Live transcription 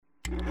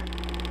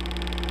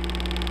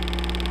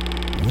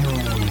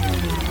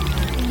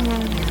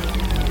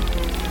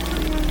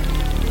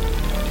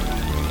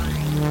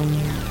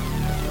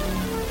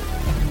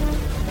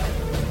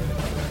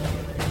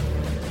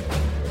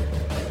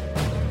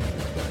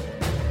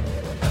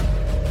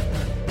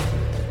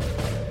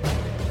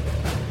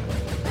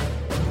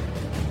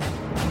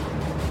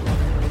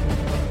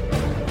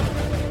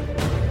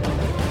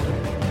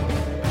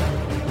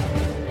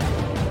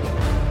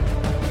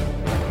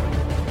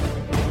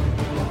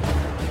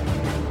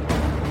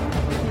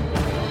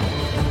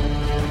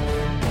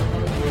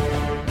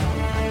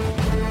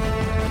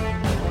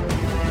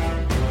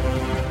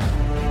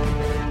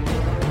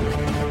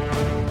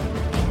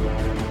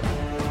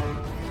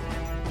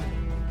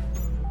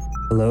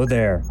Hello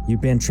there.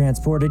 You've been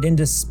transported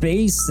into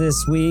space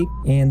this week,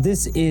 and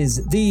this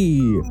is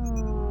the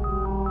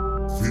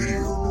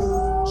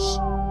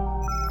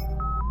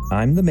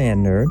I'm the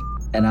Man Nerd.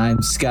 And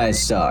I'm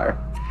Skystar.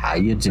 How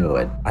you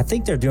doing? I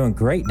think they're doing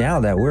great now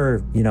that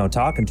we're,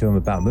 talking to them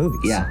about movies.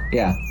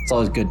 Yeah. It's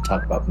always good to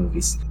talk about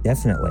movies.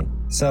 Definitely.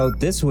 So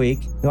this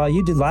week, well,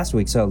 you did last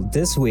week. So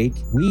this week,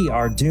 we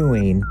are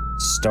doing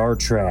Star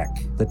Trek,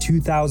 the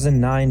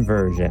 2009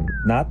 version.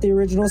 Not the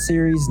original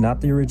series, not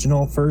the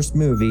original first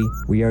movie.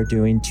 We are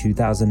doing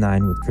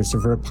 2009 with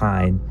Christopher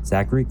Pine,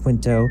 Zachary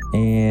Quinto,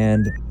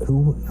 and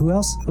who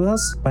else? Who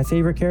else? My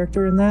favorite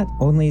character in that?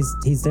 Only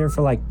he's there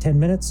for like 10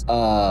 minutes.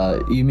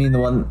 You mean the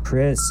one?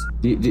 Chris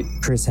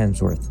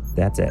Hemsworth.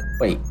 That's it.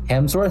 Wait,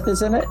 Hemsworth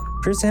is in it?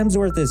 Chris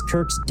Hemsworth is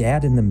Kirk's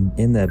dad in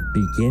the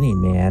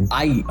beginning, man.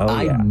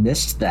 I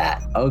missed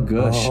that. Oh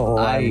gosh. Oh,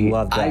 I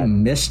love that. I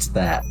missed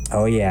that.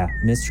 Oh yeah,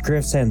 Mr.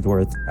 Chris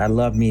Hemsworth. I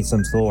love me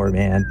some Thor,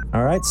 man.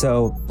 All right,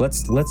 so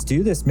let's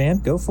do this, man.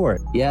 Go for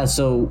it. Yeah,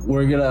 so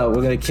we're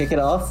gonna kick it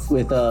off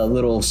with a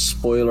little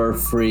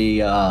spoiler-free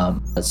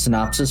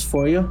synopsis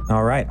for you.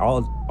 All right,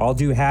 I'll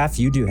do half,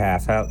 you do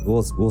half.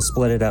 We'll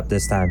split it up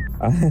this time.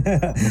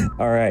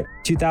 All right,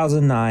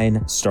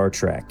 2009 Star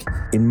Trek.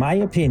 In my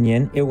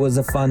opinion, it was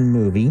a fun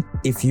movie.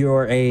 If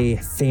you're a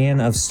fan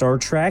of Star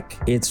Trek,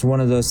 it's one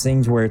of those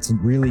things where it's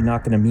really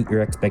not going to meet your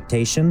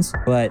expectations.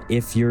 But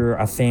if you're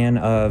a fan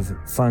of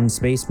fun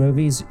space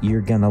movies,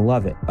 you're going to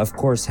love it. Of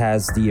course,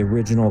 has the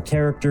original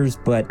characters,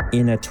 but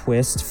in a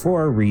twist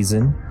for a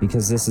reason,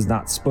 because this is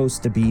not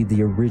supposed to be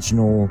the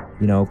original,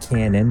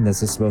 canon.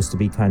 This is supposed to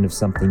be kind of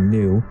something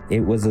new.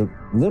 It was a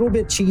little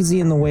bit cheesy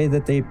in the way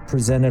that they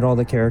presented all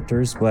the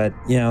characters, but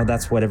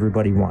that's what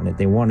everybody wanted.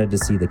 They wanted to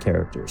see the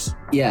characters.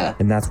 Yeah.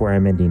 And that's where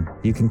I'm ending.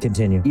 You can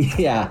continue.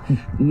 Yeah.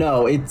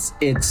 No, it's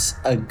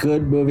a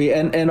good movie.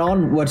 And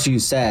on what you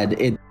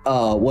said,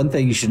 one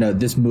thing you should know,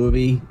 this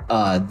movie,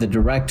 the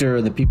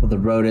director, the people that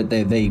wrote it,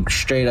 they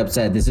straight up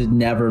said this is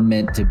never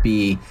meant to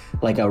be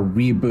like a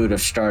reboot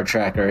of Star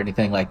Trek or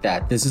anything like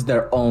that. This is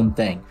their own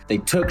thing. They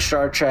took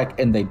Star Trek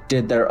and they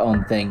did their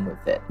own thing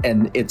with it.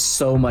 And it's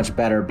so much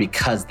better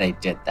because they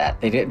did that.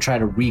 They didn't try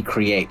to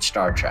recreate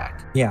Star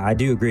Trek. Yeah, I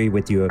do agree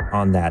with you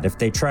on that. If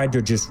they tried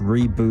to just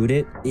reboot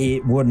it,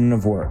 it wouldn't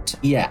have worked.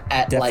 Yeah,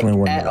 at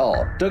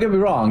all. Don't get me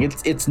wrong.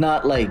 It's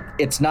not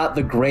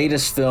the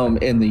greatest film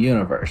in the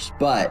universe,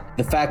 but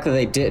the fact that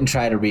they didn't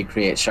try to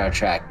recreate Star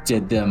Trek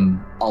did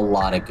them a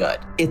lot of good.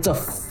 It's a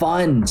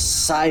fun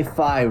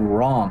sci-fi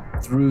romp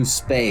through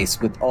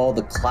space with all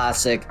the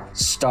classic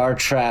Star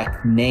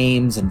Trek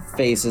names and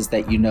faces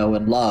that you know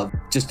and love.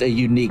 Just a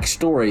unique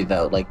story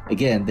though. Like,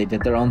 again, they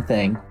did their own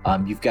thing.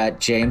 You've got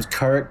James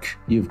Kirk,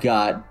 you've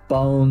got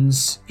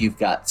Bones, you've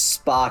got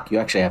Spock. You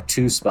actually have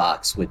two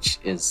Spocks, which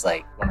is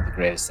like one of the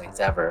greatest things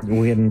ever.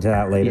 We'll get into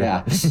that later.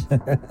 Yeah.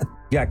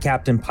 You got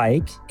Captain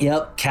Pike.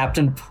 Yep,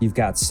 Captain. You've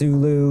got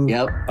Sulu.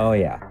 Yep. Oh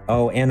yeah.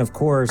 Oh, and of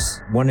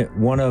course, one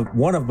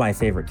of my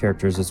favorite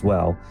characters as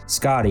well,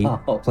 Scotty,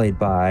 played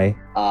by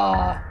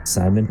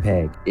Simon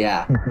Pegg.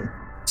 Yeah.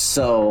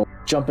 So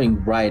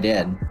jumping right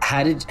in,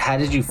 how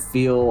did you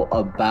feel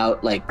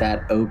about like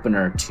that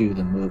opener to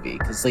the movie?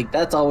 Because like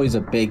that's always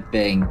a big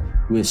thing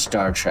with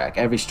Star Trek.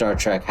 Every Star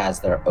Trek has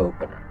their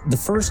opener. The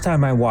first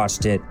time I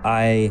watched it,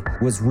 I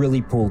was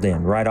really pulled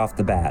in right off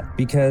the bat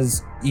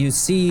because you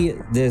see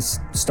this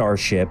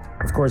starship.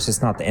 Of course,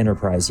 it's not the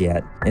Enterprise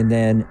yet, and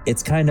then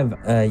it's kind of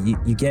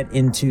you get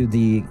into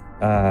the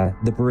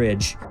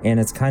bridge, and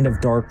it's kind of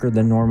darker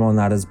than normal,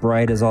 not as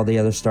bright as all the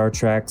other Star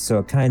Trek. So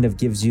it kind of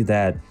gives you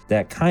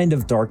that kind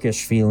of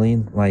darkish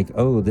feeling, like,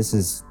 oh, this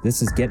is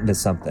getting to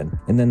something.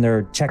 And then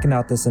they're checking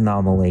out this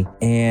anomaly,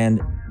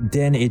 and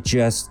then it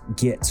just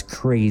gets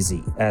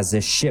crazy as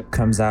this ship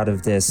comes out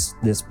of this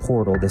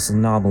portal, this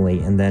anomaly,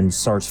 and then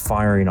starts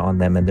firing on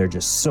them, and they're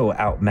just so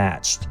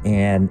outmatched.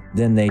 And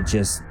then they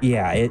just,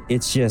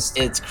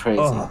 it's crazy.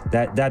 Oh,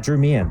 that drew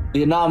me in.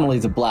 The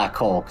anomaly's a black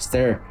hole because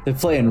they're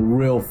playing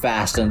real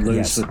fast and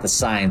loose with the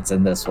science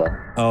in this one.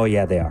 Oh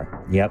yeah, they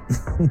are. Yep.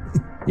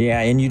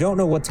 Yeah, and you don't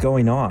know what's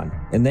going on.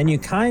 And then you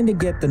kind of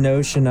get the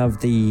notion of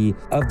the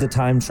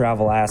time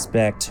travel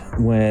aspect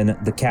when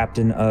the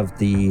captain of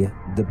the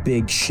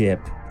big ship,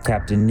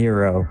 Captain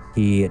Nero,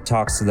 he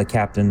talks to the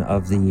captain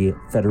of the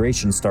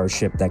Federation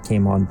starship that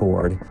came on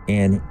board,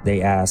 and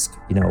they ask,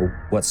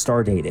 what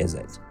star date is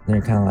it? And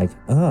they're kind of like,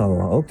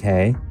 oh,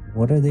 okay,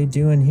 what are they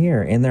doing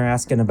here? And they're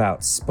asking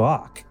about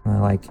Spock. And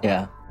I'm like,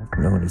 yeah. I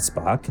don't know any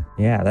Spock.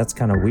 Yeah, that's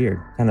kind of weird.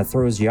 Kind of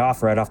throws you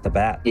off right off the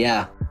bat.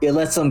 Yeah, it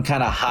lets them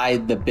kind of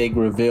hide the big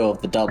reveal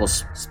of the double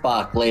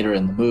Spock later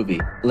in the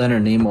movie.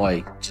 Leonard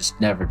Nimoy just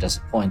never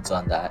disappoints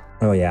on that.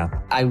 Oh, yeah.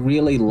 I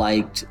really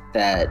liked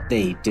that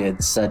they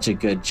did such a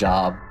good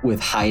job with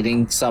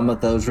hiding some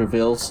of those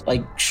reveals.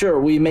 Like,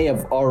 sure, we may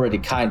have already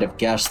kind of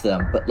guessed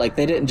them, but like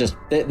they didn't just,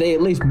 they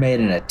at least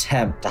made an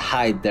attempt to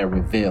hide their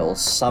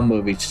reveals. Some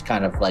movies just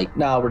kind of like,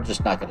 no, we're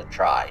just not going to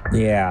try.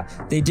 Yeah,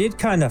 they did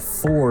kind of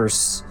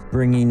force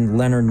bringing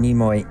Leonard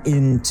Nimoy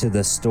into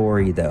the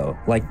story, though.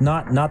 Like,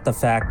 not the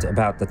fact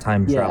about the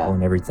time travel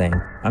and everything.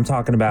 I'm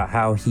talking about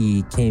how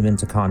he came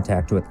into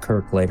contact with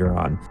Kirk later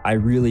on. I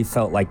really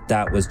felt like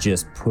that was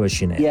just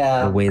pushing it.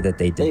 Yeah, the way that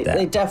they did that.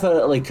 They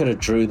definitely could have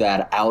drew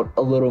that out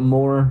a little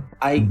more.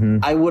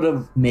 I would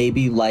have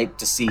maybe liked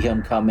to see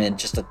him come in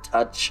just a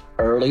touch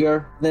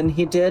earlier than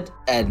he did,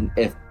 and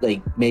if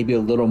like maybe a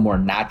little more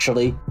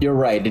naturally. You're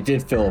right, it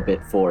did feel a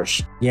bit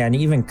forced. Yeah, and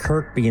even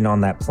Kirk being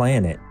on that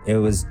planet, it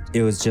was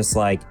just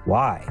like,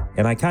 why?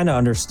 And I kind of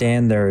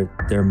understand their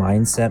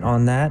mindset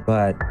on that,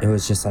 but it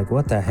was just like,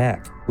 what the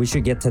heck? We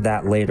should get to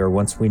that later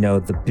once we know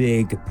the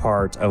big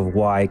part of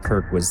why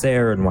Kirk was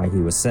there and why he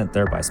was sent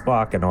there by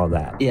Spock and all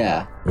that.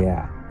 Yeah.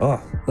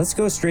 Oh, let's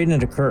go straight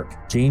into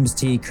Kirk, James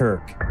T.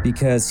 Kirk,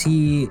 because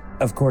he,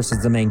 of course,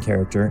 is the main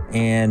character,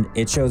 and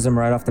it shows him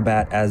right off the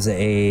bat as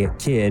a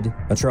kid,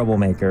 a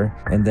troublemaker,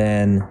 and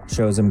then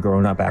shows him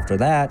growing up after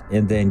that,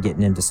 and then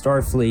getting into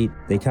Starfleet.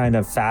 They kind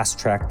of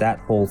fast-tracked that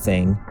whole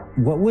thing.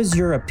 What was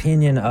your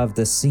opinion of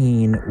the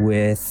scene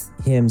with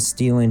him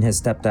stealing his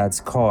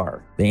stepdad's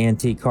car, the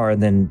antique car,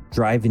 and then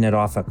driving it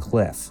off a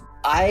cliff?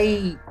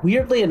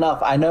 Weirdly enough,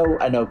 I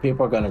know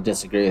people are going to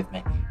disagree with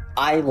me.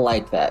 I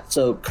like that.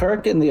 So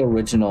Kirk in the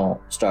original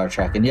Star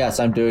Trek, and yes,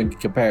 I'm doing a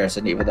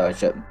comparison even though I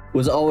shouldn't,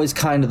 was always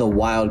kind of the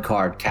wild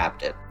card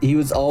captain. He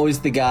was always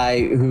the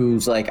guy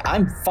who's like,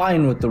 I'm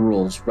fine with the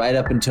rules right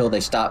up until they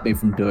stop me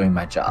from doing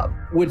my job,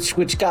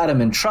 which got him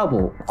in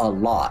trouble a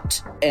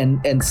lot.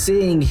 And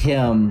seeing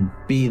him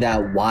be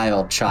that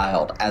wild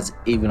child as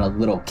even a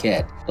little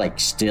kid, like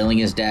stealing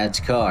his dad's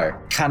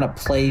car, kind of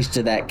plays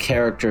to that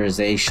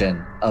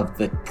characterization of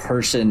the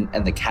person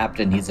and the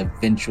captain he's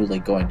eventually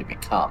going to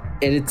become.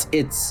 And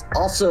it's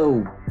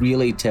also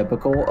really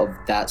typical of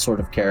that sort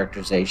of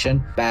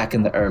characterization back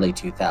in the early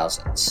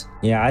 2000s.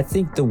 Yeah, I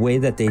think the way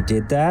that they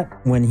did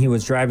that when he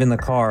was driving the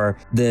car,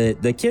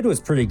 the kid was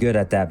pretty good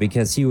at that,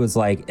 because he was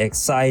like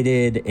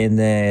excited and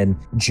then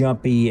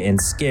jumpy and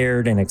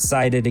scared and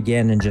excited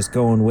again and just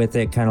going with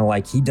it, kind of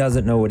like he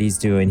doesn't know what he's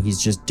doing. He's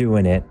just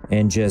doing it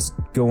and just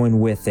going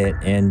with it,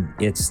 and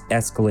it's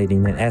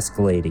escalating and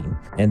escalating.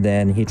 And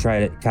then he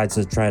tried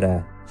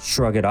to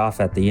shrug it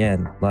off at the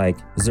end, like,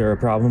 is there a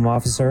problem,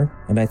 officer?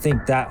 And I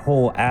think that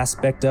whole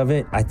aspect of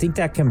it, I think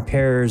that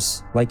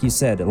compares, like you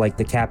said, like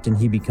the captain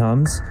he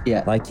becomes.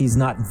 Yeah. Like, he's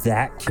not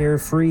that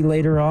carefree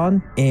later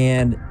on.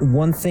 And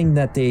one thing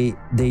that they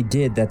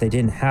did that they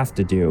didn't have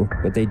to do,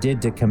 but they did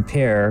to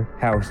compare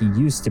how he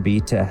used to be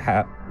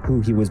to who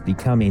he was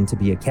becoming to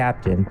be a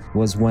captain,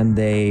 was when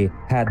they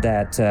had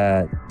that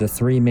the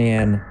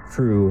 3-man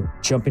crew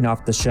jumping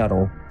off the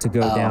shuttle to go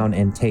down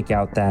and take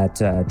out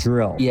that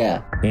drill.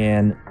 Yeah.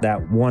 And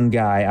that one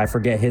guy, I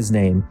forget his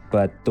name,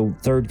 but the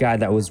third guy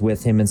that was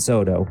with him in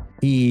Soto,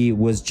 he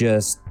was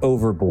just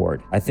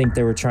overboard. I think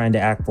they were trying to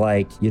act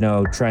like,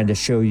 trying to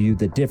show you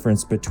the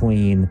difference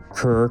between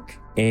Kirk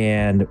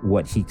and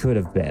what he could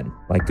have been,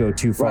 like go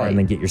too far and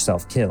then get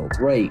yourself killed.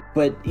 Right.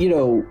 But,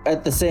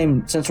 at the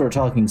same, since we're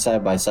talking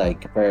side-by-side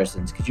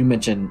comparisons, because you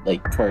mentioned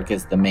like Kirk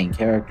is the main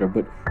character,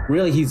 but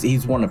really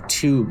he's one of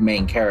two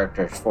main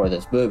characters for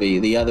this movie.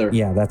 The other,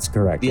 yeah, that's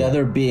correct. The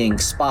other being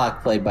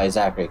Spock, played by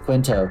Zachary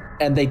Quinto.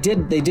 And they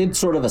did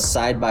sort of a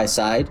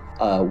side-by-side,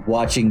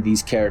 watching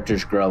these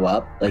characters grow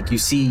up. Like you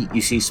see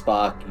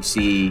Spock, you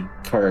see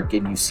Kirk,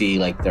 and you see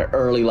like their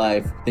early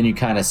life. Then you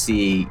kind of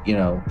see,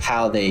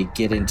 how they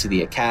get into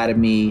the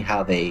academy,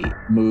 how they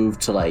move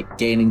to like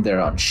gaining their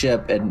own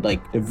ship, and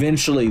like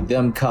eventually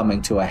them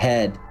coming to a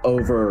head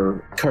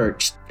over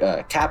Kirk's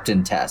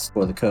captain test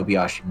for the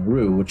Kobayashi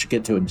Maru, which we'll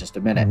get to in just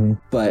a minute. Mm-hmm.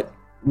 But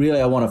really,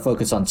 I want to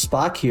focus on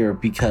Spock here,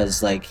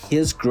 because like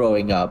his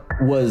growing up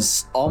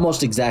was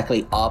almost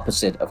exactly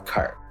opposite of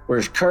Kirk.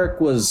 Whereas Kirk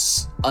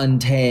was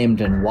untamed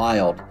and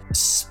wild,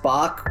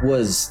 Spock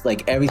was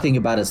like everything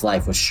about his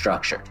life was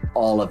structured,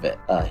 all of it.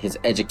 His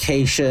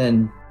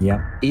education,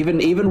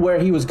 even where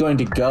he was going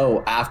to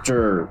go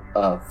after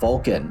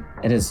Vulcan,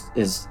 and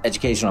his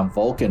education on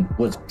Vulcan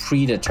was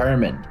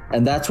predetermined.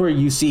 And that's where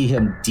you see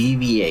him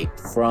deviate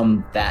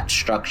from that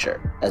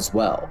structure as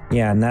well.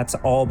 Yeah, and that's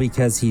all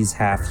because he's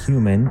half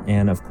human,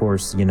 and of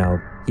course,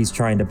 he's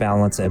trying to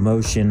balance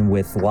emotion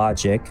with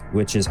logic,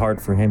 which is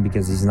hard for him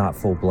because he's not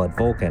full-blood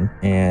Vulcan.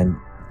 And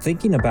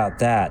thinking about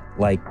that,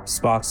 like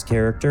Spock's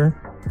character,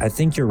 I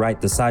think you're right.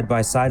 The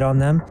side-by-side on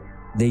them,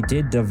 they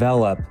did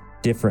develop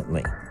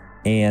differently.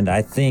 And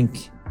I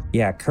think,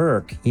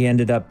 Kirk, he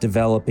ended up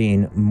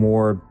developing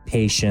more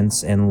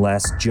patience and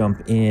less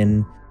jump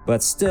in,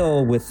 but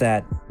still with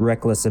that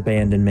reckless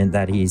abandonment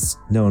that he's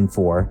known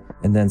for.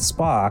 And then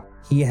Spock,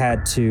 he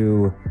had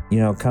to,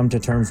 come to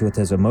terms with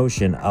his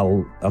emotions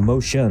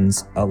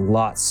a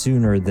lot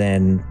sooner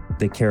than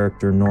the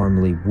character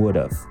normally would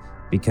have,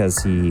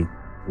 because he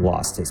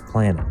lost his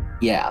planet.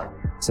 Yeah.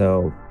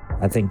 So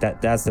I think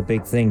that's the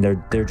big thing.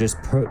 They're just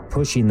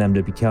pushing them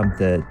to become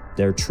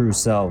their true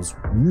selves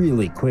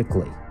really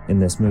quickly in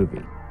this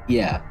movie.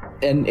 Yeah.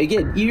 And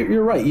again,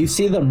 you're right. You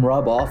see them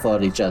rub off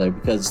on each other,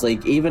 because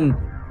like even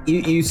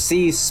you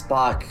see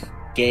Spock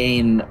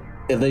gain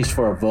at least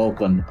for a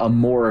Vulcan, a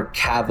more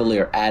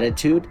cavalier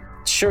attitude.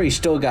 Sure, he's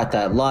still got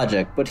that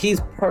logic, but he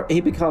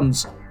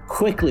becomes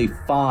quickly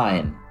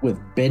fine with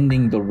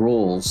bending the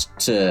rules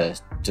to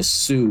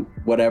suit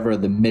whatever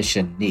the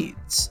mission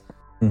needs.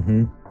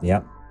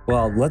 Yep.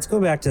 Well, let's go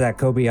back to that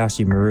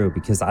Kobayashi Maru,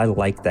 because I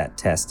like that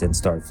test in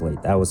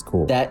Starfleet. That was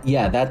cool.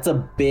 That's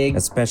a big,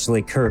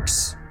 especially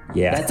Kirk's.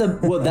 Yeah. That's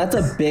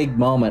a big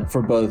moment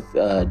for both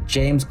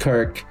James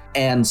Kirk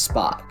and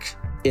Spock.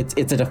 It's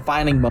a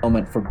defining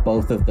moment for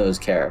both of those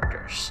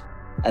characters,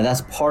 and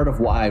that's part of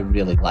why I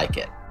really like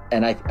it.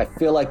 And I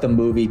feel like the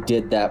movie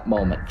did that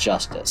moment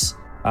justice.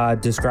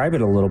 Describe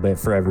it a little bit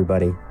for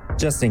everybody,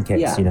 just in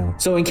case,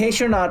 So in case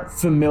you're not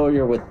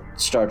familiar with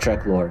Star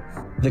Trek lore,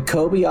 the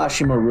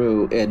Kobayashi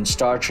Maru in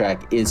Star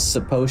Trek is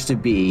supposed to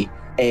be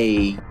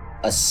a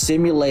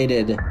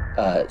simulated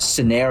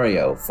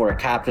scenario for a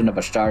captain of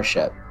a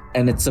starship,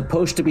 and it's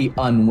supposed to be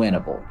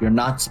unwinnable. You're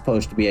not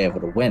supposed to be able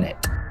to win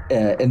it.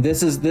 And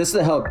this is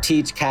to help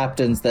teach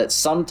captains that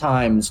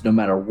sometimes, no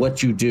matter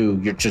what you do,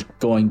 you're just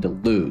going to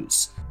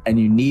lose. And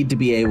you need to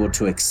be able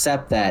to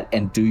accept that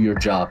and do your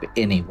job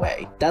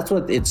anyway. That's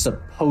what it's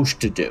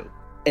supposed to do.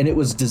 And it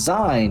was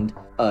designed,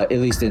 at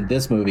least in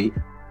this movie,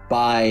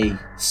 by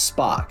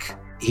Spock.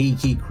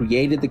 He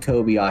created the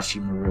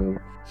Kobayashi Maru.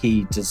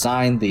 He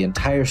designed the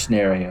entire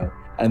scenario.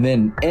 And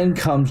then in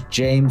comes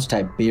James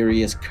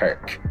Tiberius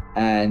Kirk.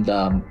 And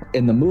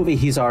in the movie,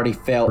 he's already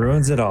failed.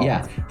 Ruins it all.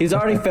 Yeah, he's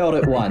already failed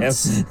it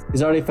once. Yep.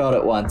 He's already failed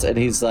it once. And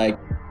he's like,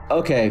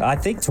 okay. I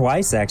think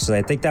twice, actually.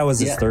 I think that was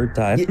his third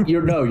time.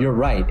 You're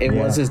right. It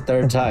was his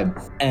third time.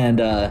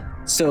 And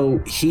so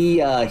he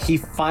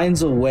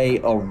finds a way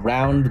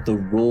around the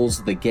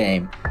rules of the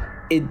game.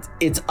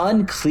 It's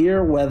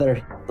unclear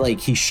whether like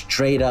he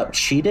straight up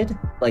cheated,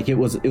 like it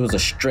was a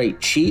straight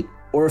cheat,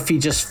 or if he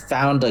just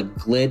found a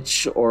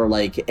glitch or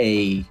like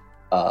a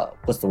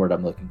what's the word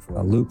I'm looking for?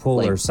 A loophole,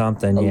 like, or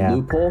something. A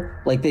loophole.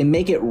 Like they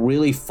make it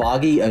really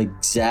foggy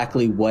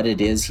exactly what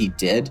it is he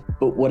did,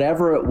 but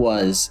whatever it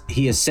was,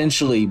 he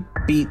essentially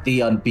beat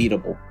the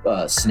unbeatable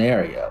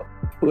scenario,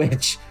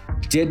 which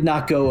did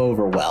not go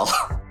over well.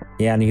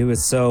 Yeah, and he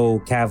was so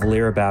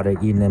cavalier about it,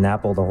 eating an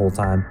apple the whole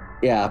time.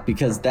 Yeah,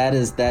 because that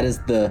is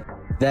the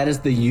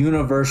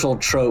universal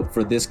trope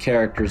for this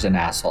character's an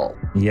asshole.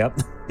 Yep.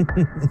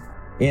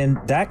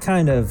 And that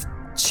kind of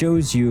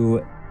shows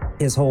you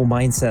his whole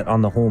mindset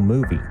on the whole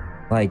movie.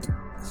 Like,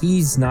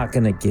 he's not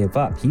going to give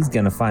up. He's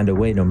going to find a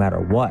way no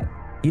matter what.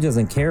 He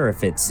doesn't care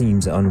if it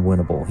seems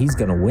unwinnable. He's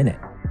going to win it.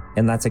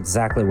 And that's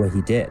exactly what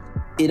he did.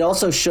 It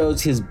also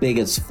shows his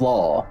biggest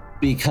flaw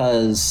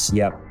because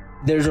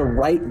there's a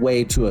right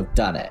way to have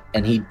done it,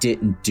 and he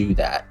didn't do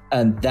that.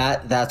 And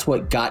that's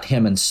what got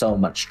him in so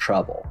much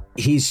trouble.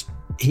 He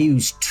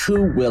was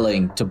too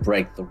willing to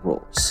break the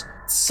rules.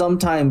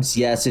 Sometimes,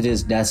 yes, it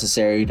is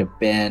necessary to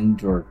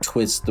bend or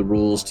twist the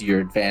rules to your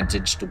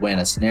advantage to win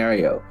a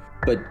scenario,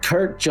 but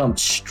Kirk jumped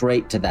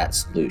straight to that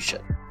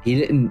solution. He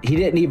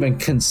didn't even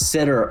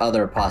consider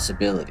other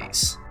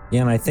possibilities.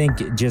 Yeah, and I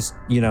think just,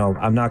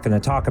 I'm not going to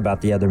talk about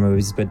the other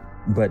movies,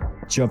 but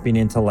jumping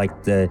into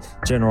like the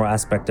general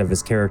aspect of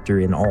his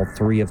character in all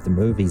three of the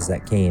movies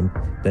that came,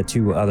 the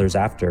two others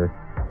after,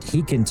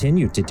 he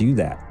continued to do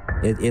that.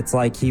 It's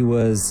like he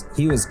was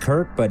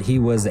Kirk, but he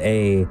was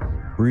a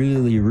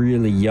really,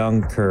 really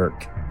young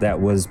Kirk that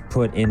was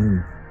put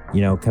in,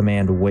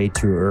 command way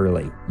too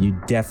early. You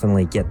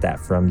definitely get that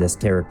from this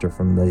character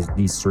from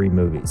these three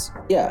movies.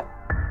 Yeah,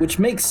 which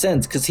makes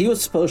sense because he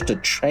was supposed to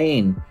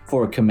train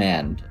for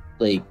command.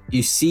 Like,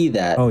 you see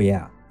that. Oh,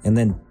 yeah. And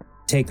then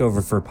take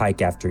over for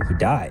Pike after he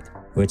died,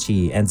 which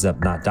he ends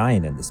up not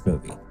dying in this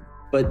movie.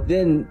 But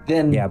then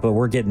yeah, but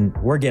we're getting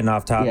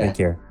off topic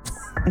here.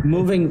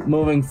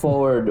 moving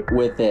forward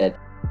with it,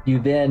 you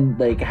then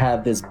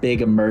have this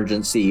big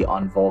emergency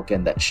on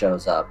Vulcan that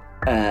shows up,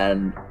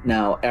 and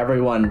now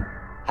everyone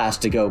has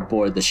to go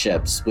board the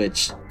ships,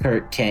 which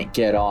Kirk can't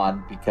get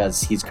on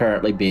because he's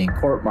currently being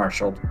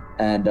court-martialed.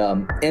 And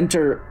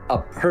enter a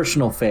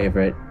personal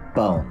favorite,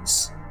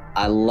 Bones.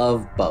 I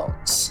love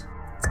Bones.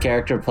 It's a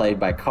character played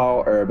by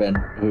Carl Urban,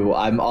 who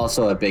I'm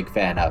also a big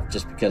fan of,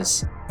 just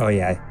because. Oh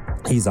yeah,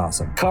 he's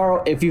awesome.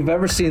 Carl, if you've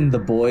ever seen The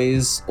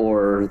Boys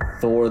or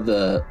Thor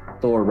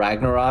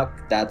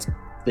Ragnarok, that's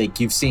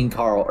you've seen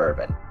Carl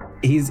Urban.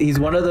 He's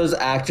one of those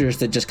actors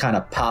that just kind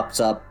of pops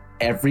up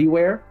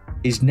everywhere.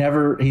 He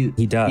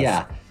does.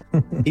 Yeah.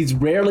 He's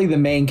rarely the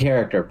main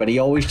character, but he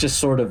always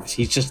just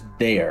he's just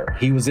there.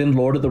 He was in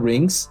Lord of the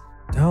Rings.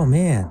 Oh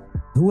man,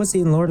 who was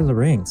he in Lord of the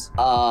Rings?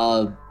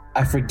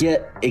 I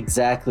forget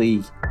exactly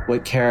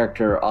what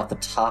character off the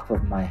top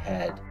of my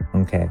head.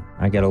 Okay,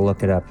 I gotta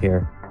look it up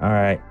here. All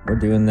right, we're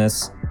doing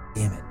this.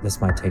 Damn it,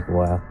 this might take a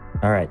while.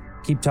 All right,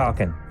 keep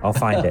talking. I'll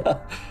find it.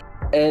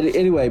 And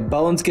anyway,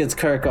 Bones gets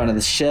Kirk onto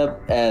the ship,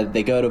 and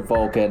they go to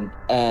Vulcan.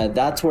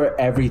 That's where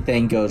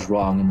everything goes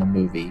wrong in the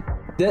movie.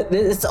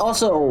 It's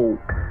also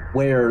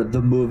where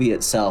the movie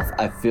itself,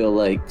 I feel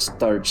like,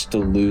 starts to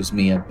lose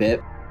me a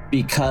bit,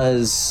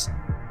 because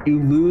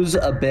you lose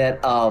a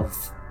bit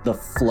of the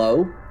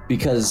flow,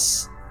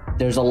 because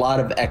there's a lot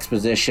of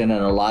exposition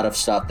and a lot of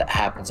stuff that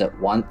happens at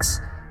once,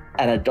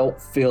 and I don't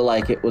feel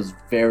like it was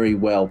very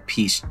well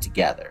pieced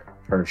together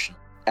personally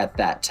at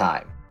that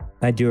time.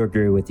 I do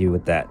agree with you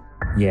with that.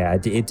 Yeah,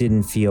 it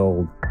didn't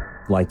feel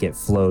like it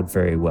flowed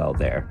very well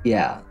there.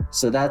 Yeah,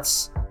 so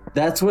that's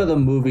where the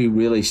movie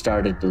really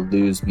started to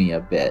lose me a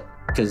bit,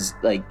 because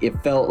like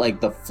it felt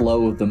like the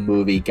flow of the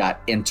movie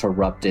got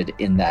interrupted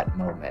in that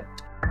moment.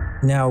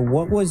 Now,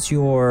 what was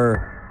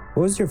your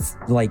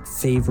like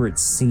favorite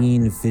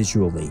scene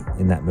visually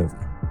in that movie?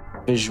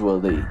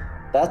 Visually,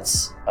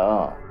 that's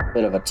a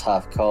bit of a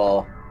tough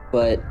call,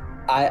 but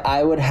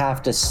I would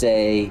have to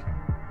say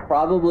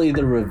probably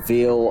the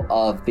reveal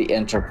of the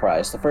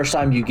Enterprise. The first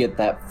time you get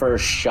that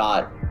first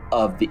shot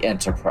of the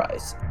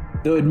Enterprise.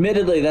 Though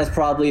admittedly, that's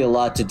probably a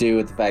lot to do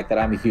with the fact that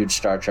I'm a huge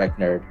Star Trek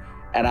nerd,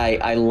 and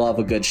I love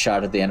a good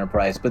shot of the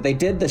Enterprise, but they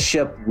did the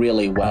ship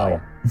really well.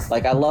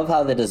 Like, I love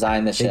how they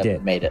designed the ship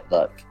and made it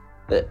look.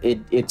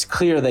 It's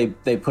clear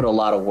they put a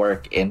lot of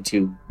work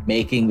into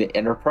making the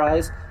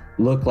Enterprise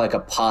look like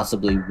a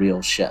possibly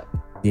real ship.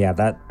 Yeah,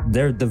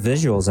 the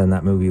visuals in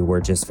that movie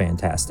were just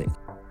fantastic.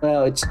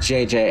 Well, it's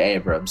J.J.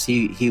 Abrams.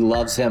 He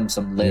loves him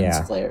some lens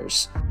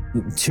flares.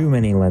 Too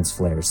many lens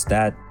flares.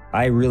 That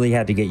I really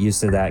had to get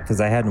used to that because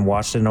I hadn't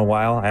watched it in a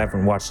while. I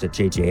haven't watched a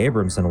J.J.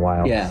 Abrams in a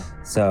while. Yeah.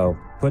 So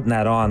putting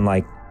that on,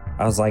 like,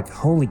 I was like,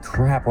 holy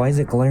crap, why is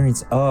it glaring?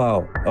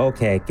 Oh,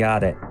 okay,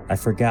 got it. I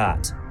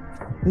forgot.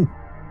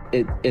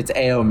 It's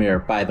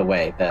Éomer, by the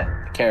way, the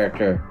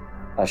character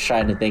I was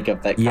trying to think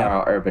of that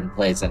Karl Urban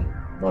plays in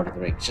Lord of the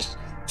Rings.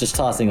 Just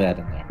tossing that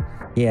in there.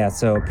 Yeah,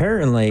 so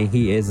apparently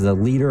he is the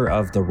leader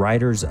of the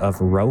Riders of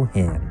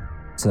Rohan.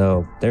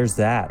 So there's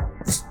that.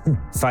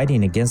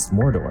 Fighting against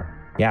Mordor.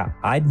 Yeah,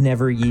 I'd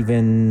never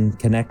even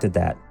connected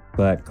that.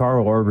 But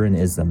Karl Urban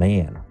is the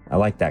man. I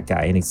like that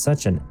guy. And he's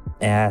such an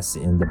ass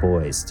in The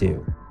Boys,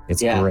 too.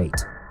 It's great.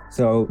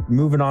 So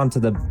moving on to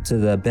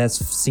the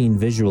best scene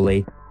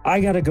visually, I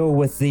got to go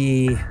with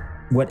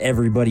what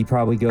everybody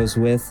probably goes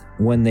with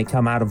when they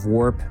come out of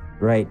warp.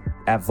 Right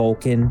at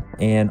Vulcan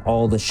and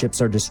all the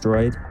ships are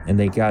destroyed and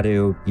they got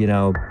to,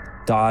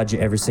 dodge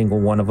every single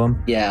one of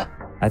them. Yeah.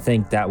 I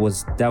think that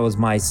was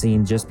my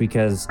scene just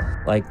because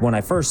like when I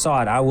first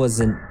saw it, I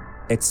wasn't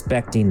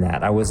expecting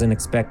that. I wasn't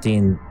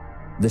expecting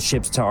the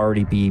ships to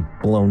already be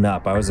blown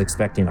up. I was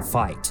expecting a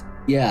fight.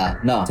 Yeah,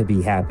 no. To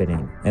be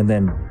happening. And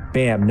then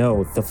bam,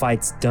 no, the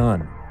fight's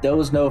done. There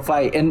was no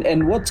fight.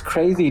 And what's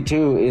crazy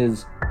too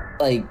is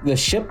like the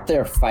ship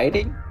they're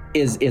fighting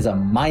is a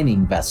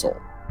mining vessel.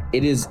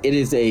 It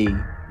is a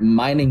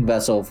mining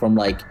vessel from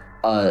like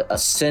a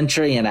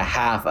century and a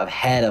half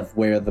ahead of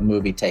where the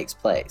movie takes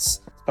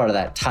place. It's part of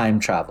that time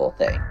travel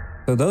thing.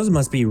 So those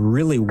must be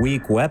really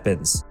weak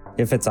weapons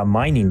if it's a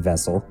mining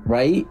vessel.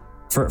 Right?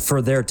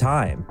 For their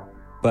time.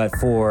 But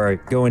for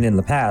going in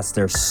the past,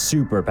 they're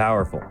super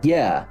powerful.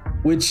 Yeah,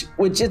 which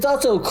it's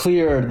also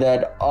clear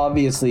that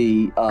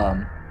obviously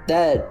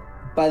that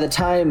by the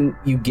time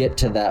you get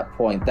to that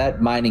point,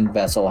 that mining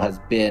vessel has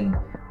been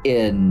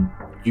in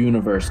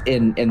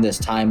in this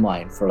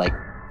timeline for like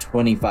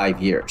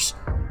 25 years.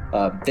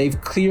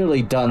 They've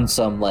clearly done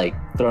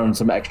thrown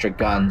some extra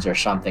guns or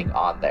something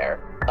on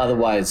there.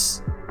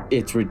 Otherwise,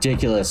 it's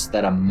ridiculous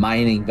that a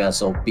mining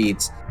vessel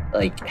beats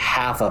like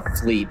half a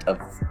fleet of,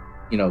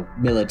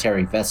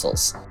 military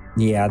vessels.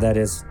 Yeah, that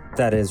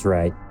is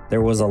right.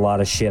 There was a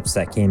lot of ships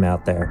that came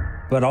out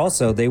there, but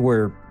also they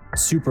were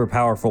super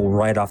powerful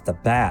right off the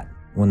bat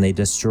when they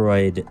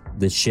destroyed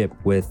the ship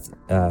with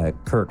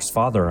Kirk's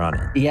father on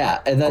it.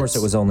 Yeah, and of course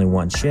it was only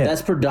one ship.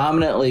 That's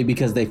predominantly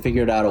because they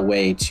figured out a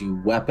way to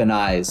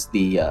weaponize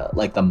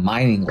the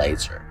mining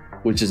laser,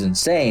 which is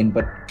insane,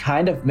 but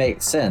kind of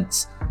makes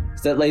sense.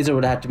 That laser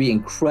would have to be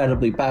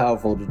incredibly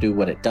powerful to do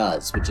what it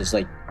does, which is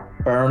like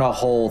burn a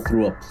hole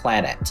through a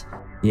planet.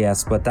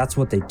 Yes, but that's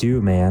what they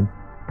do, man.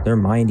 They're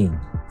mining,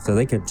 so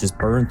they could just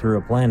burn through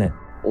a planet.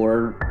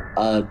 Or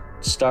a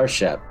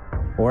starship.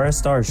 Or a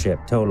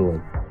starship,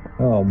 totally.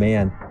 Oh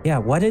man. Yeah,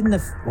 why doesn't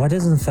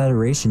the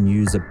Federation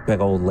use a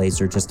big old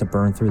laser just to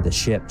burn through the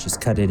ship,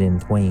 just cut it in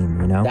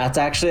twain, That's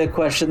actually a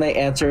question they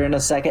answer in the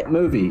second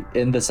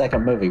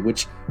movie,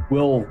 which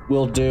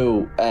we'll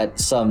do at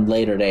some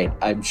later date,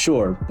 I'm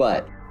sure.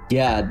 But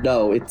yeah,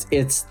 no,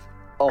 it's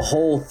a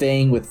whole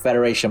thing with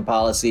Federation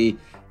policy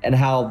and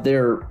how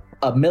they're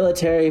a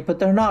military, but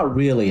they're not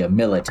really a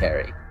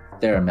military.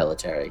 They're a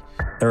military.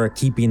 They're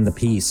keeping the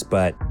peace,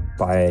 but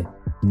by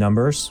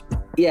numbers.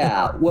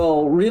 Yeah,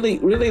 well, really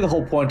the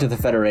whole point of the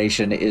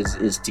Federation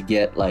is to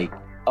get like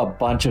a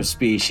bunch of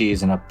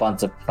species and a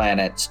bunch of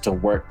planets to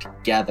work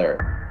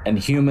together, and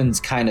humans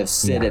kind of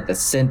sit at the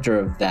center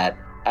of that,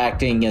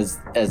 acting as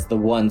the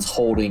ones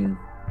holding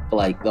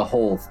like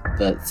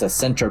the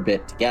center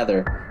bit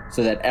together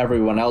so that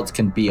everyone else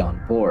can be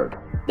on board.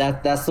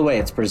 That's the way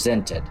it's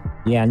presented.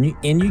 Yeah,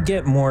 and you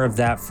get more of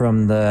that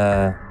from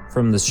the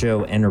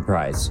show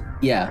Enterprise.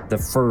 Yeah, the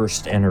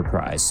first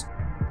Enterprise.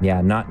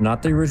 Yeah,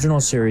 not the original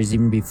series,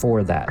 even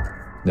before that.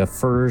 The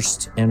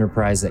first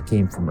Enterprise that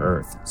came from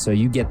Earth. So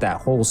you get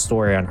that whole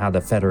story on how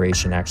the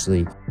Federation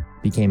actually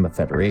became a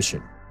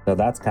Federation. So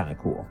that's kind of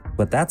cool.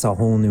 But that's a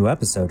whole new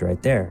episode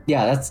right there.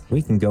 Yeah,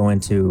 we can go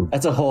into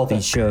that's a whole thing.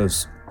 These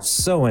shows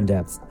so in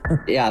depth.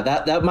 Yeah,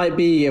 that might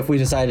be if we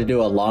decide to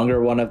do a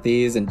longer one of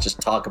these and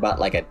just talk about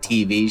like a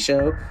TV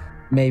show,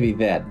 maybe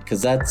then,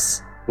 because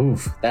that's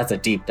a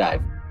deep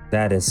dive.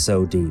 That is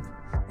so deep.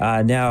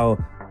 Now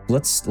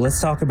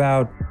let's talk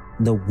about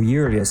the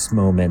weirdest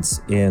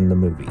moments in the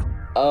movie.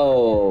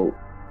 Oh,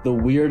 the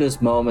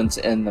weirdest moments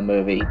in the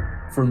movie.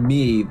 For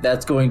me,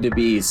 that's going to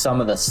be some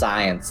of the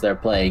science they're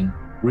playing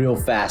real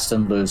fast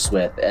and loose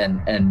with,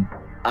 and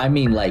I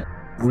mean like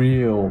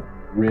real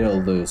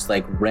loose,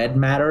 like red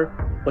matter.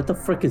 What the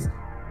frick is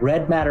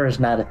red matter? Is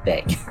not a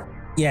thing.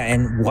 Yeah,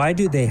 and why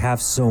do they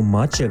have so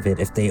much of it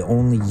if they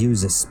only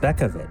use a speck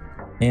of it?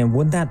 And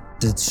wouldn't that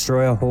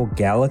destroy a whole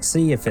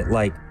galaxy if it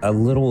like a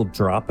little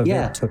drop of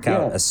it took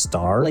out a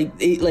star?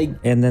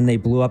 And then they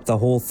blew up the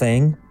whole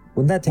thing?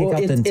 Wouldn't that take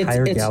out the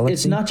entire galaxy?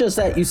 It's not just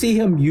that. You see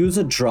him use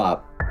a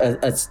drop,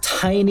 a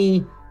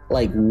tiny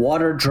like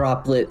water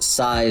droplet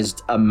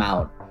sized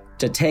amount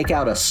to take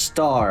out a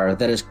star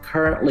that is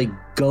currently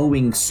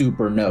going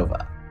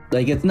supernova.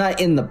 Like, it's not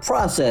in the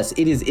process,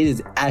 it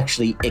is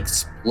actually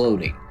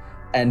exploding.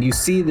 And you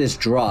see this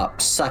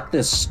drop suck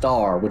this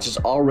star, which is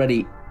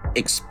already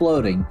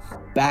exploding,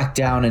 back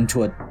down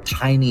into a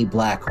tiny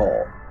black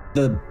hole.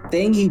 The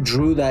thing he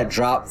drew that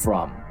drop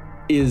from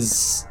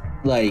is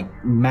like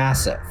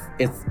massive.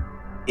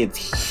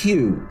 It's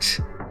huge.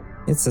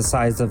 It's the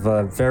size of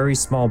a very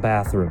small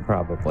bathroom,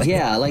 probably.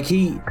 Yeah, like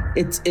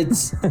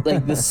it's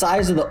like the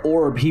size of the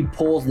orb he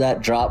pulls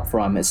that drop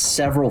from is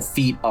several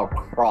feet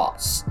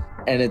across.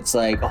 And it's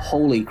like,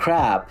 holy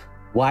crap,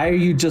 why are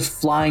you just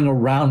flying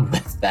around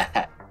with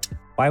that?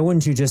 Why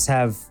wouldn't you just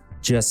have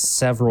just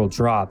several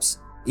drops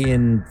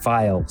in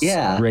vials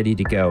ready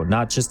to go,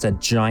 not just a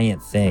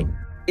giant thing?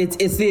 It's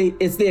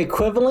the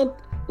equivalent,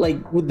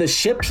 like with the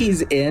ship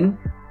he's in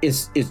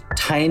is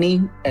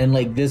tiny, and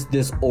like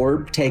this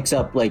orb takes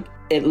up like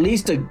at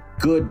least a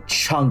good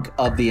chunk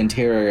of the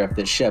interior of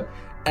the ship.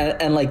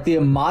 And like the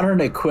modern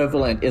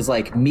equivalent is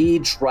like me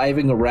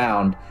driving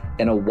around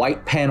in a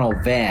white panel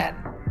van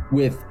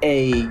with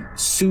a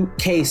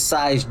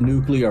suitcase-sized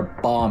nuclear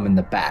bomb in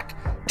the back,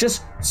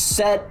 just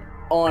set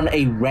on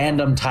a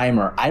random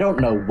timer. I don't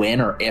know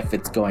when or if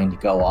it's going to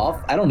go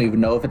off. I don't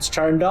even know if it's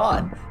turned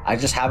on. I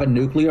just have a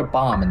nuclear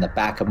bomb in the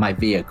back of my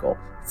vehicle,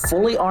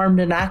 fully armed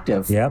and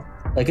active. Yep.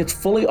 Like, it's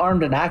fully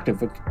armed and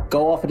active. It could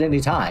go off at any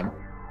time.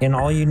 And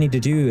all you need to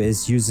do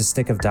is use a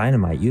stick of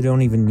dynamite. You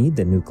don't even need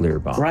the nuclear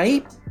bomb.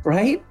 Right?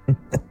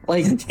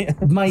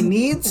 Like, my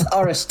needs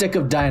are a stick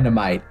of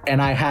dynamite,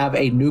 and I have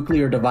a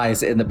nuclear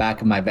device in the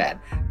back of my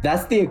van.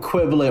 That's the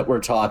equivalent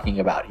we're talking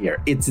about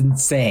here. It's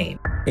insane.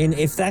 And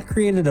if that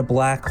created a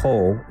black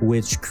hole,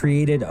 which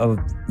created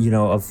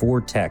a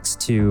vortex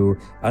to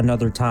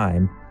another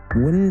time,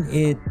 wouldn't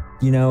it,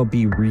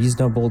 be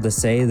reasonable to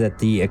say that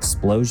the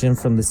explosion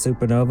from the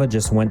supernova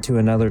just went to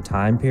another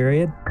time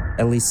period?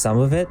 At least some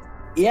of it?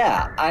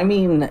 Yeah, I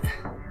mean,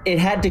 it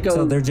had to go.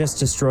 So they're just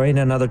destroying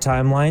another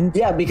timeline?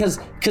 Yeah, because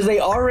they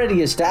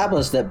already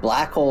established that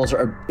black holes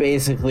are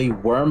basically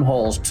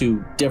wormholes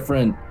to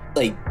different,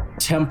 like,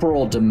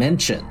 temporal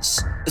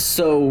dimensions.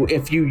 So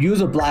if you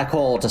use a black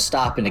hole to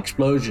stop an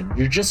explosion,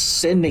 you're just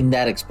sending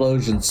that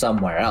explosion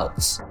somewhere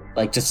else,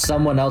 like to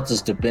someone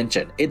else's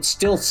dimension. It's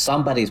still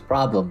somebody's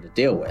problem to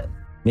deal with.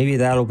 Maybe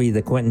that'll be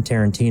the Quentin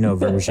Tarantino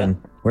version,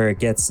 where it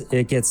gets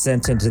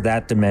sent into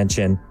that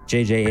dimension.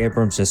 J.J.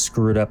 Abrams just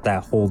screwed up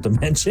that whole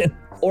dimension.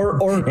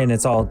 Or and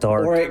it's all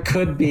dark. Or it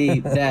could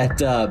be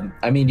that,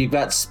 you've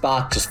got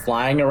Spock just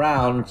flying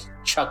around,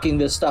 chucking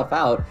this stuff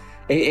out.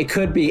 It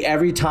could be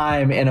every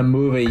time in a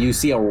movie you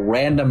see a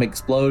random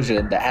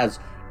explosion that has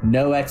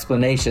no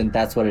explanation,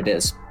 that's what it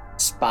is.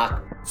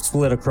 Spock.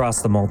 Split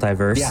across the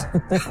multiverse. Yeah.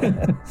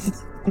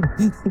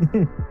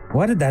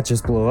 Why did that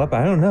just blow up?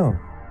 I don't know.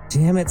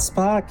 Damn it,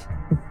 Spock.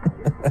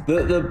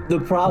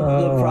 The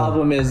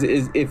problem is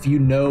if you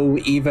know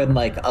even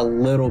like a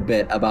little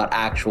bit about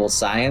actual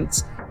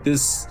science,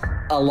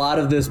 a lot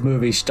of this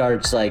movie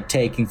starts like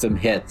taking some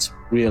hits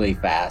really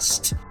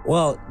fast.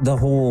 Well, the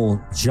whole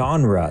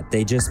genre,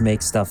 they just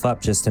make stuff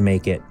up just to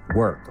make it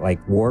work. Like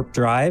warp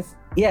drive?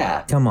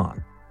 Yeah. Come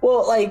on.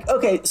 Well, like,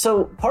 okay,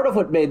 so part of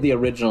what made the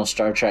original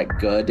Star Trek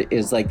good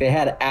is like they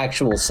had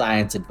actual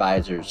science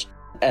advisors.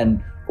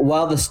 And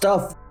while the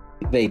stuff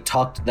they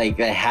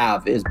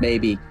have is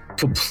maybe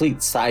complete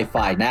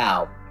sci-fi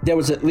now, there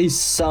was at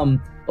least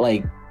some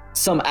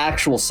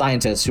actual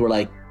scientists who were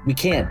like, we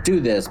can't do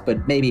this,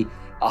 but maybe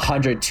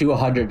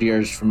 100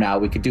 years from now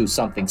we could do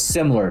something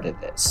similar to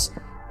this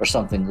or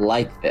something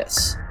like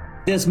this.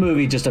 This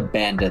movie just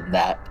abandoned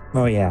that.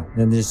 Oh yeah,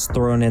 and just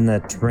throwing in the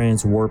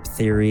trans-warp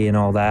theory and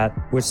all that,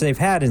 which they've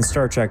had in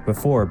Star Trek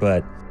before,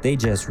 but they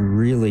just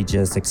really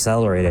just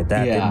accelerated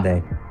that, didn't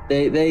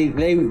they?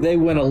 They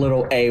went a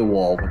little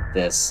AWOL with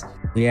this.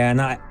 Yeah, and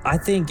I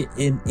think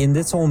in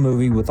this whole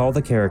movie with all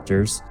the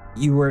characters,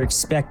 you were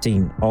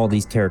expecting all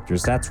these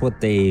characters. That's what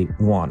they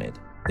wanted.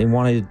 They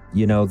wanted,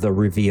 the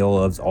reveal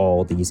of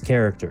all these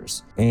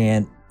characters.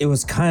 And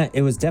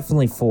it was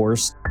definitely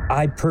forced.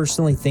 I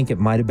personally think it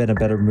might have been a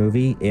better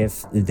movie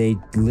if they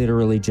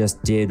literally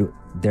just did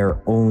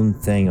their own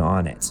thing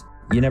on it.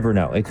 You never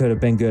know. It could have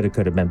been good. It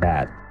could have been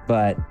bad.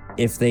 But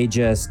if they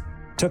just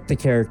took the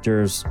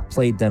characters,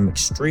 played them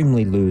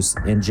extremely loose,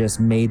 and just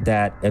made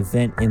that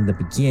event in the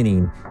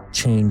beginning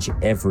change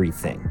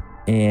everything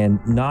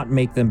and not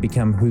make them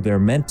become who they're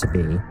meant to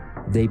be,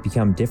 they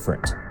become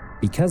different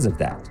because of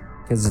that,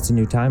 because it's a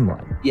new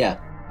timeline. Yeah.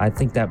 I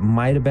think that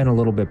might have been a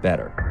little bit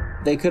better.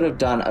 They could have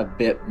done a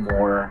bit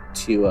more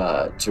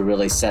to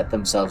really set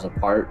themselves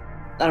apart.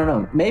 I don't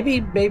know. Maybe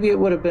it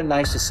would have been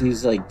nice to see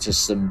like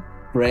just some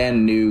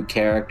brand new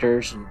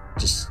characters and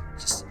just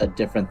a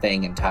different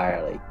thing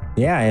entirely.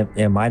 Yeah,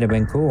 it might have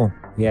been cool.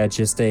 Yeah,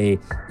 just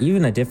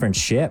even a different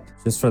ship,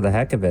 just for the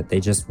heck of it. They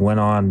just went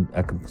on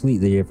a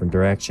completely different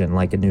direction,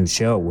 like a new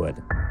show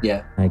would.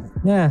 Yeah. Like,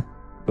 yeah.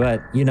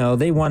 But,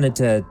 they wanted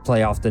to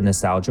play off the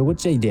nostalgia,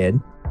 which they did.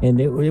 And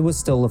it was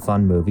still a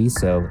fun movie,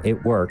 so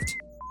it worked.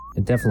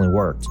 It definitely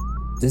worked.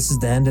 This is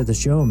the end of the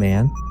show,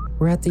 man.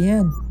 We're at the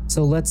end.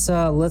 So let's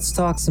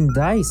talk some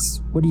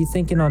dice. What are you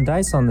thinking on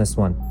dice on this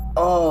one?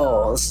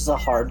 Oh, this is a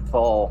hard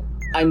call.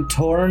 I'm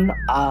torn.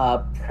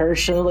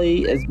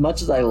 Personally, as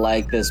much as I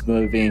like this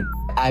movie,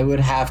 I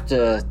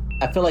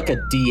feel like a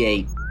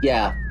D8.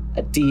 Yeah,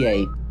 a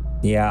D8.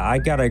 Yeah, I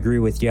gotta agree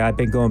with you. I've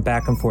been going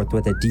back and forth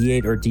with a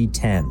D8 or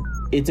D10.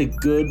 It's a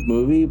good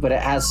movie, but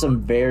it has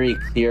some very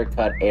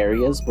clear-cut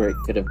areas where it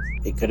could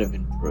have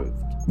improved.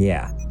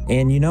 Yeah,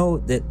 and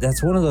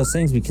that's one of those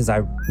things because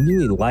I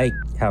really like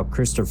how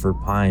Christopher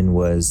Pine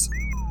was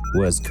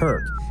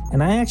Kirk,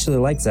 and I actually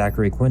like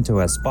Zachary Quinto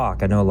as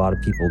Spock. I know a lot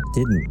of people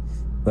didn't,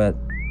 but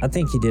I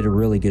think he did a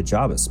really good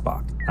job as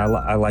Spock.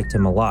 I liked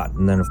him a lot,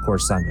 and then of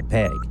course Simon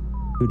Pegg,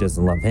 who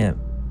doesn't love him?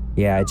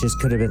 Yeah, it just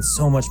could have been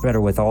so much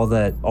better with all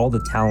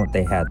the talent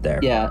they had there.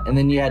 Yeah, and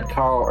then you had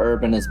Carl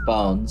Urban as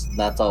Bones.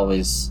 That's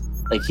always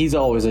he's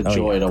always a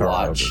joy to Carl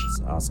watch.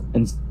 Urban's awesome.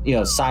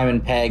 And Simon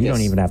Pegg. You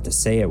don't even have to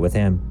say it with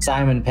him.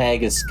 Simon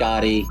Pegg as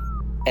Scotty,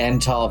 and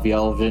Tov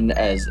Yelvin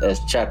as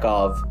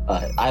Chekhov.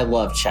 I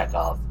love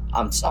Chekhov.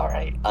 I'm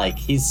sorry.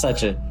 He's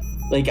such a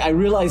I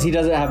realize he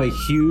doesn't have a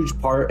huge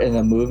part in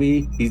the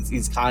movie.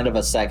 He's kind of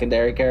a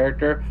secondary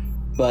character,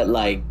 but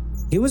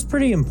he was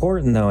pretty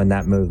important though in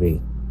that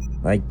movie.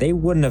 They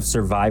wouldn't have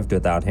survived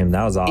without him.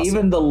 That was awesome.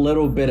 Even the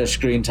little bit of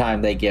screen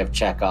time they give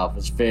Chekhov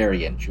was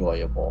very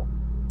enjoyable.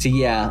 So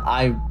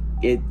yeah,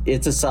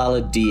 it's a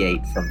solid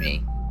D8 for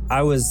me.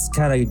 I was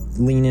kind of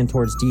leaning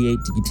towards D8,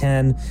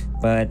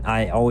 D10, but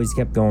I always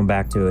kept going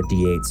back to a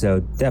D8. So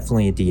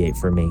definitely a D8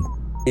 for me.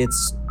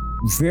 It's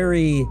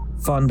very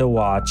fun to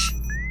watch.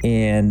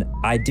 And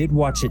I did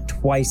watch it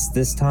twice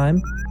this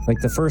time.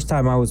 The first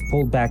time I was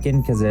pulled back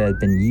in because it had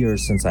been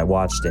years since I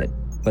watched it.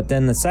 But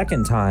then the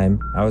second time,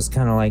 I was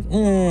kind of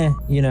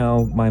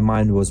my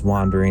mind was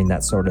wandering,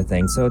 that sort of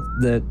thing. So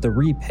the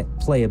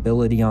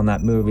replayability on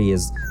that movie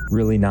is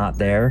really not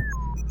there.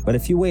 But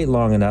if you wait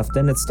long enough,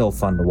 then it's still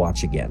fun to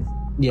watch again.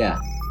 Yeah.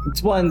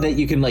 It's one that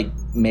you can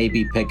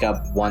maybe pick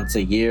up once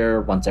a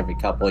year, once every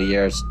couple of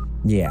years.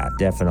 Yeah,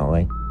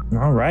 definitely.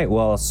 All right.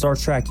 Well, Star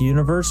Trek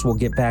Universe, we'll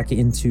get back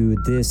into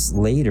this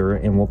later,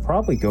 and we'll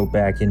probably go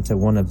back into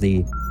one of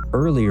the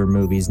earlier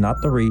movies,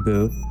 not the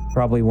reboot.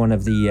 Probably one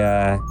of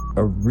the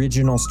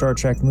original Star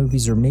Trek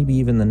movies, or maybe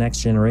even the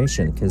Next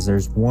Generation, because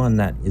there's one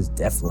that is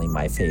definitely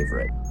my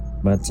favorite.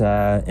 But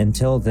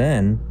until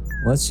then,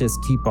 let's just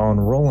keep on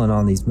rolling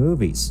on these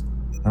movies.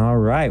 All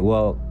right.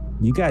 Well,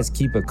 you guys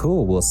keep it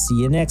cool. We'll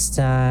see you next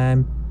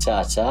time.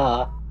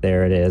 Ta-ta.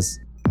 There it is.